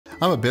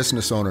I'm a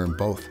business owner in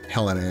both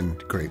Helena and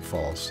Great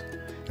Falls,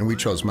 and we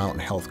chose Mountain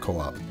Health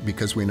Co-op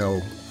because we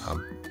know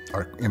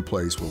our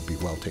employees will be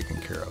well taken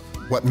care of.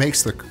 What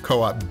makes the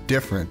co-op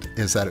different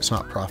is that it's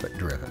not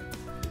profit-driven.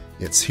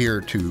 It's here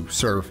to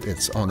serve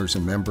its owners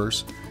and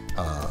members,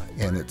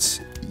 and it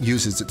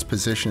uses its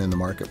position in the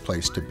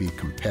marketplace to be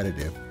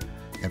competitive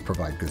and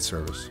provide good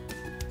service.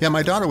 Yeah,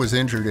 my daughter was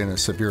injured in a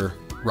severe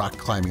rock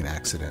climbing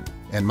accident,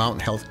 and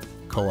Mountain Health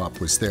Co-op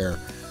was there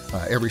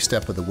every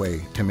step of the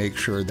way to make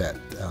sure that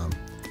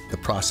the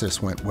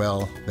process went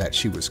well, that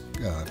she was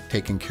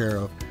taken care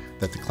of,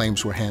 that the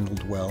claims were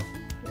handled well,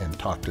 and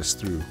talked us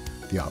through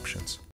the options.